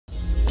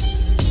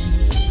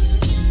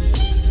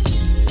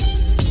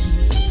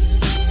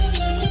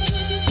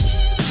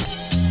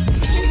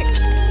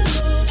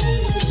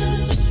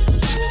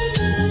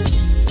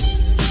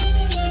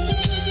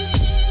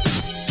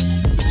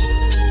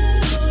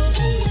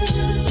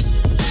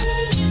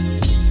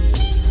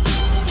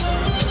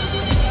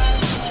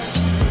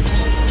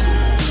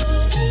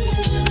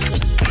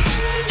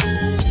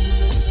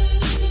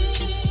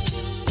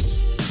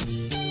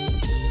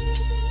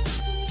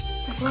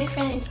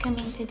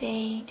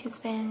today to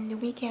spend the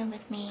weekend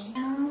with me.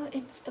 Now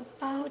it's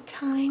about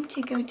time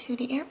to go to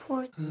the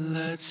airport.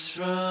 Let's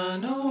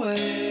run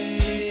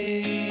away,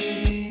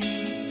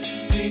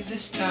 leave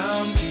this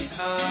town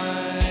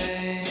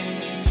behind.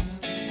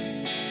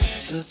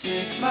 So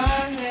take my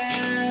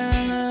hand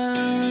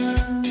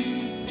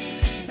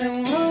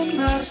and run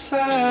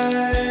outside.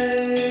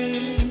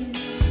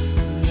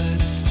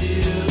 Let's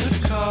steal a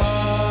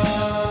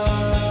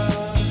car,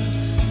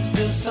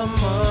 steal some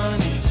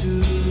money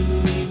too.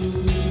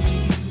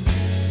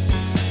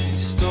 You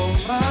stole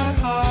my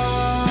heart,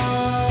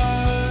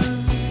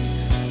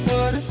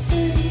 what a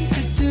thing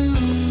to do.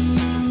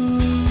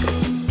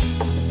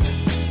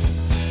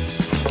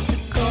 The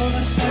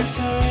golden lights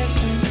are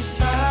racing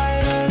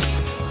beside us,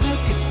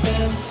 look at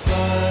them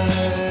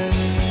fly.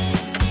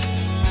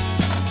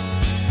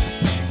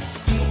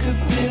 We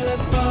could be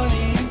like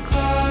Bonnie and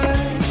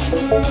Clyde,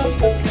 we're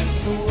up against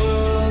the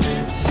world,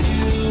 it's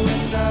you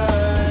and I.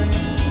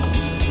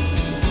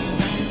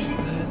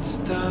 Let's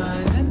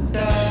dine and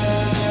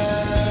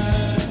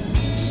dash,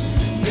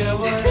 get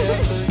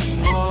whatever you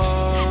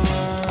want.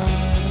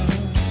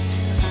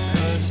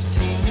 Us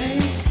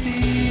teenage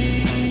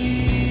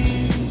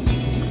thieves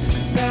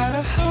got a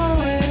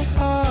highway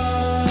on.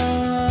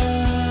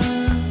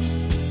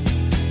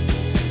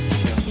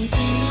 已经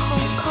后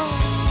扣，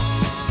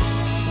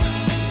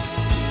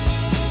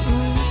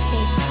给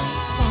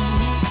黄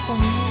红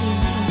颜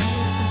蓝月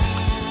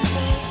黑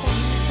黄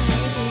白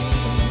云蓝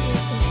月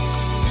黑。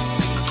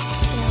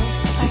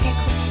Back at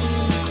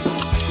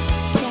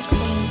Jack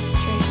Lane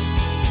Street.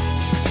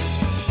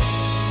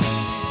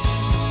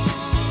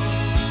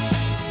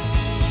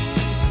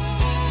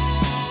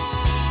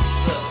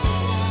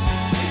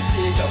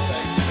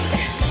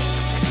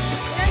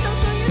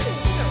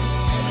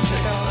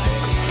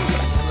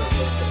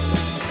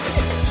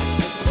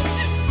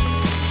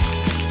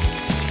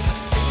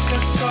 I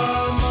saw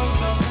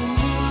monks on the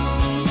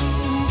news,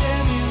 and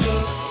damn you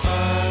look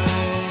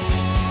fine.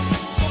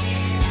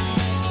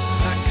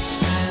 I could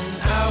spend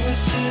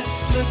hours just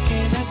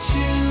looking at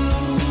you.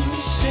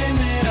 Shame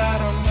that I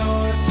don't know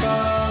if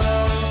I'll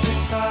have the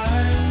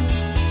time.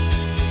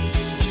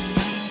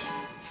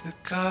 The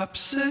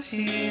cops are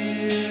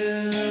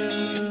here,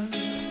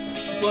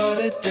 what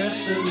a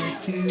desolate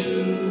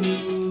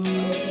view.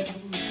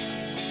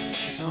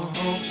 No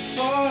hope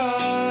for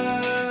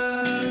us,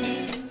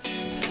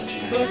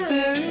 but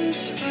there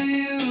is for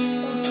you.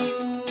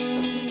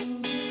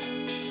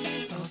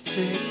 I'll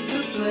take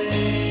the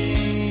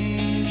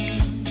blame.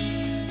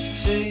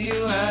 Say you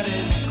had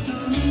any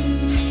clue?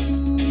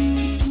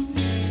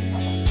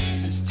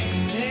 This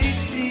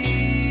teenage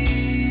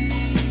thief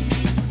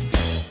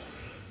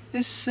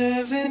is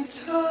serving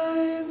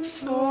time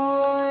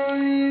for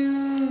you.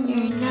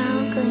 You're now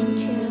going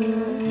to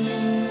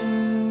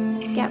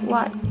get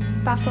what?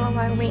 Buffalo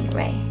Wild Wing,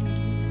 right?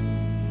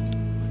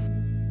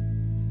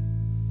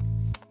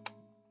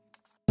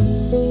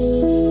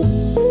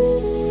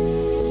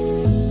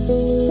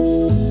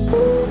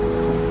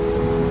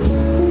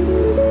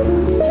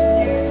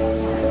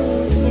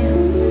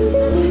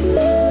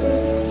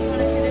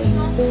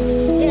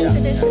 Yeah,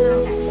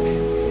 traditional.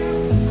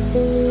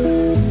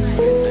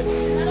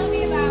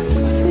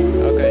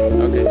 Okay,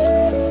 okay.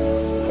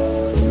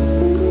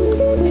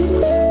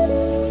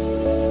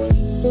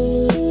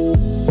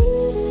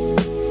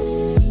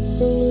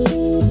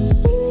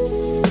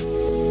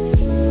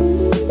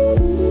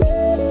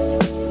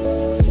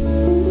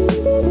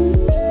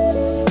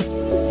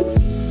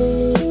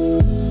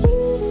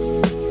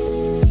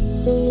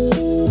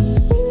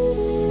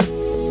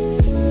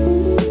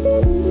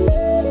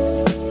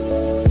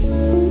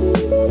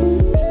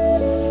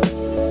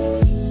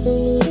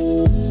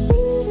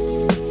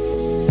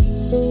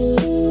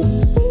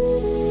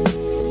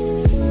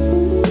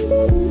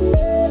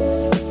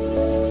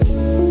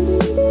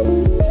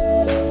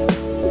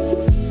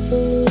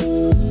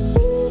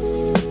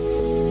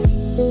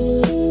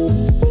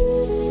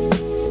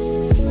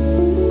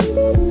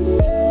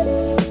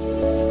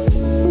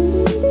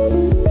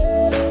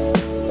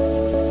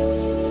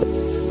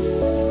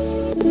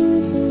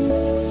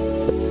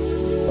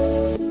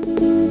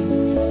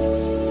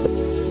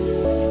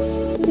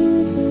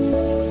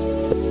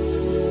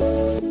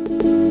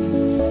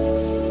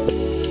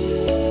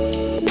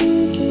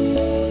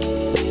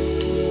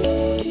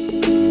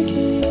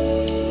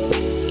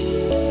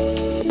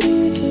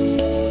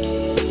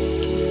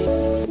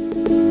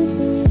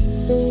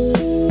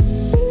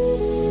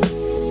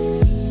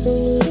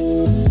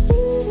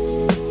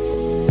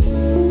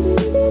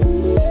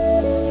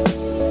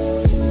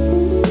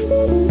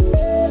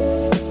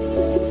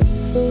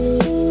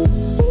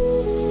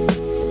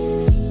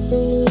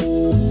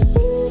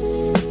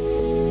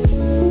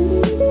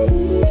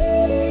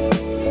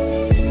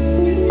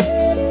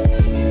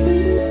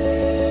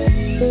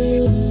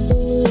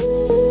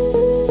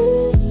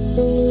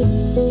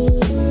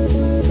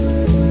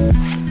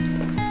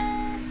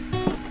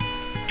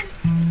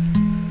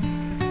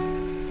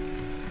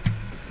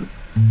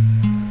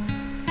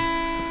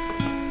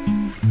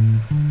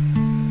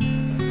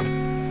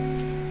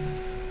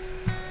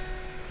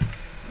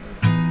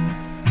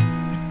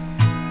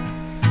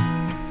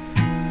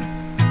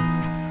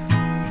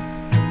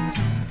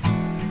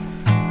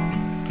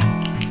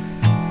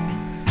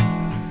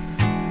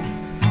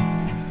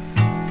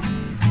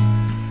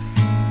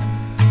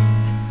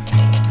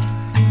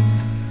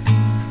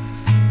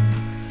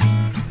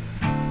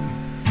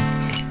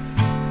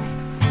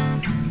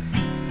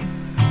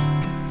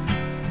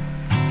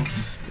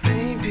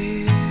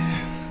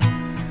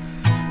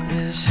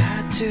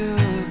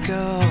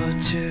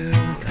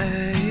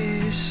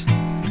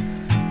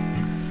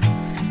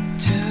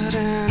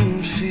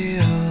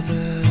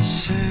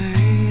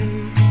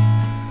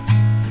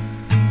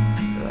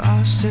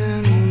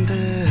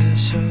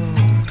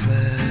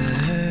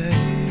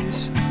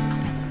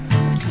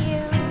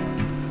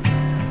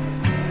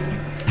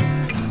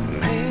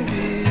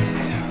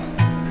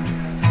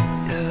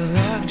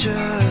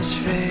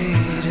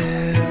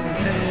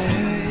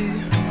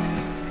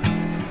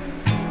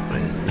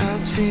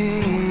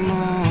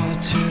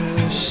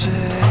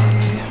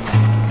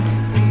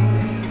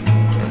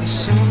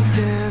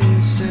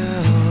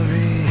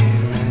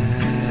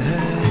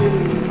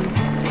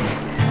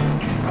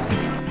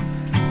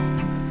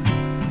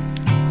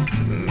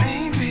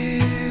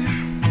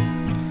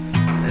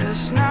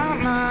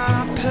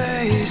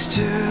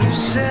 to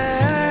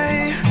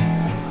say.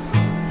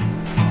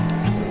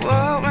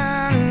 What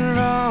went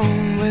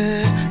wrong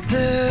with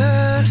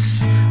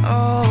this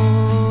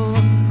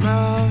old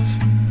love?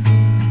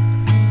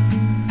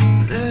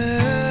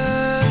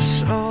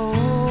 This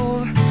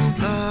old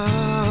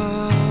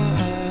love.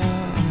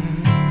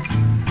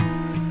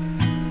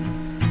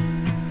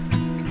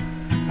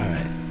 All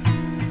right,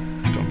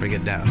 don't bring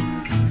it down.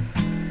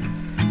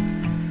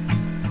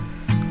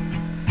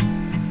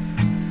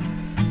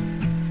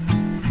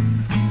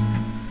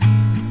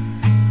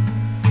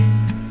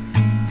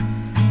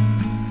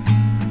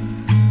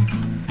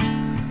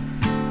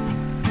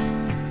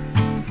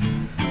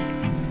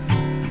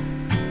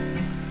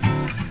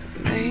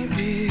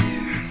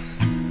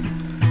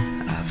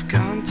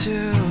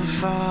 Too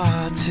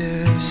far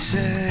to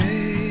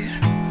say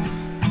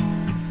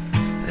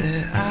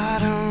that I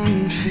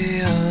don't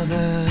feel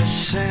the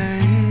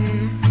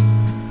same.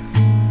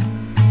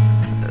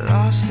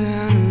 Lost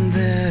in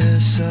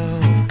this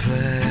old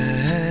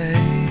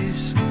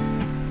place.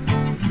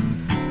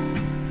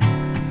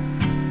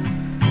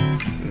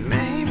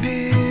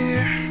 Maybe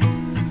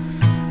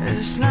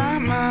it's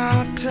not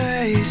my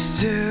place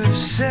to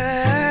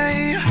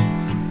say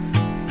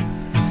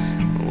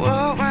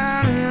what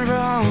went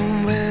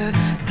wrong with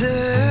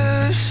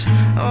this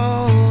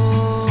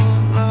old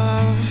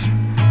love.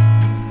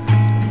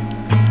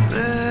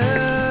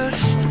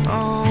 This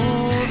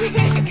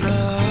old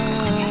love.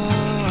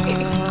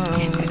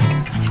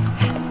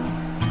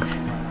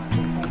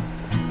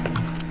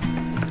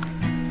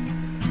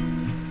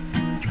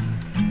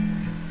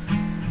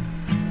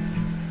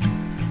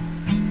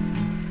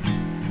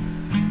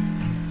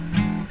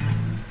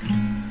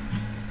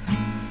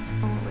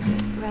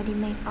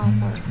 Ready-made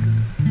artwork.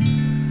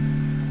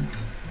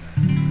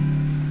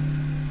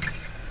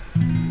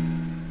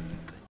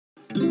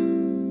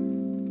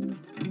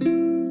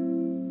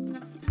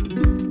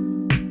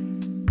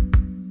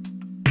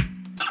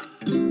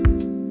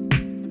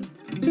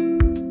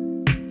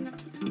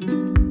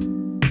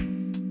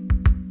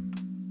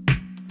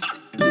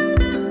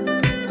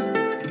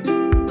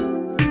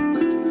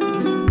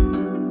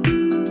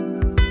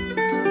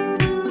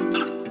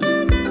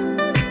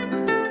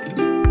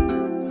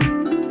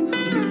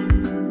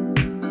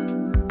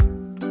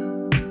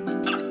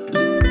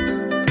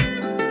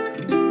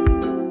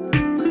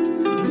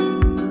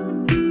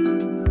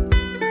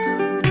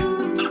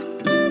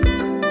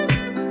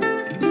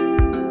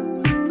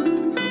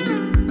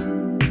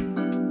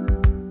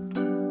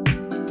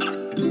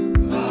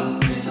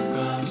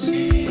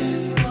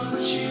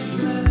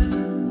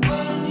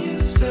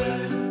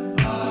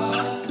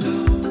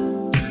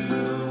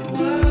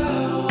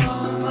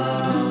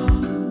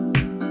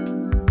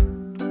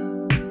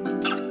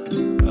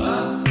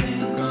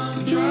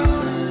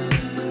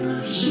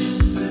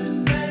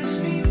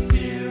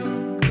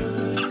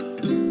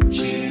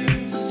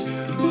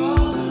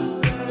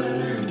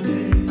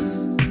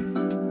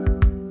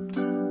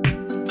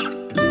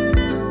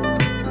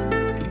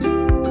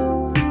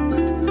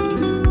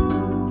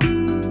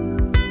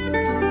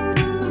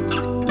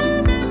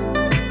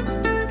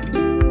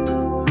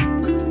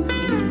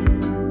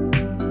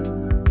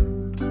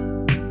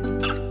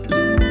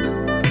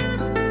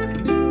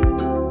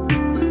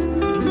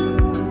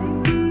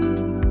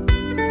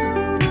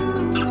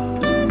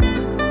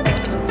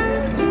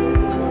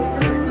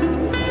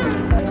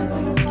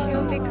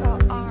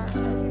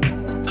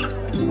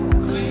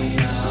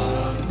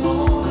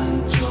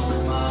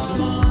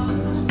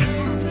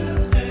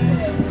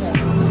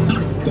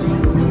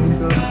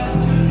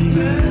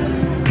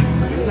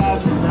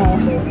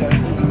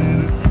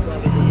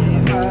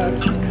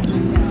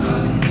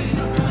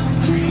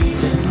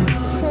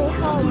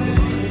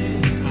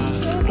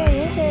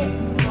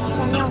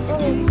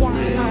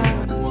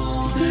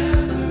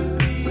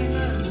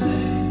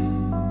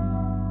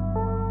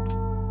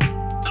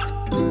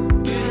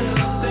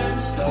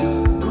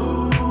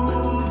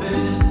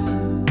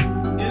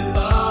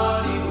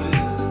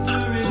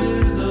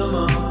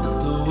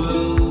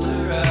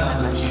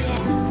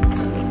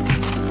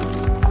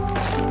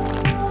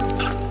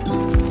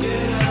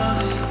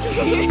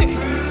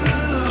 Hehehe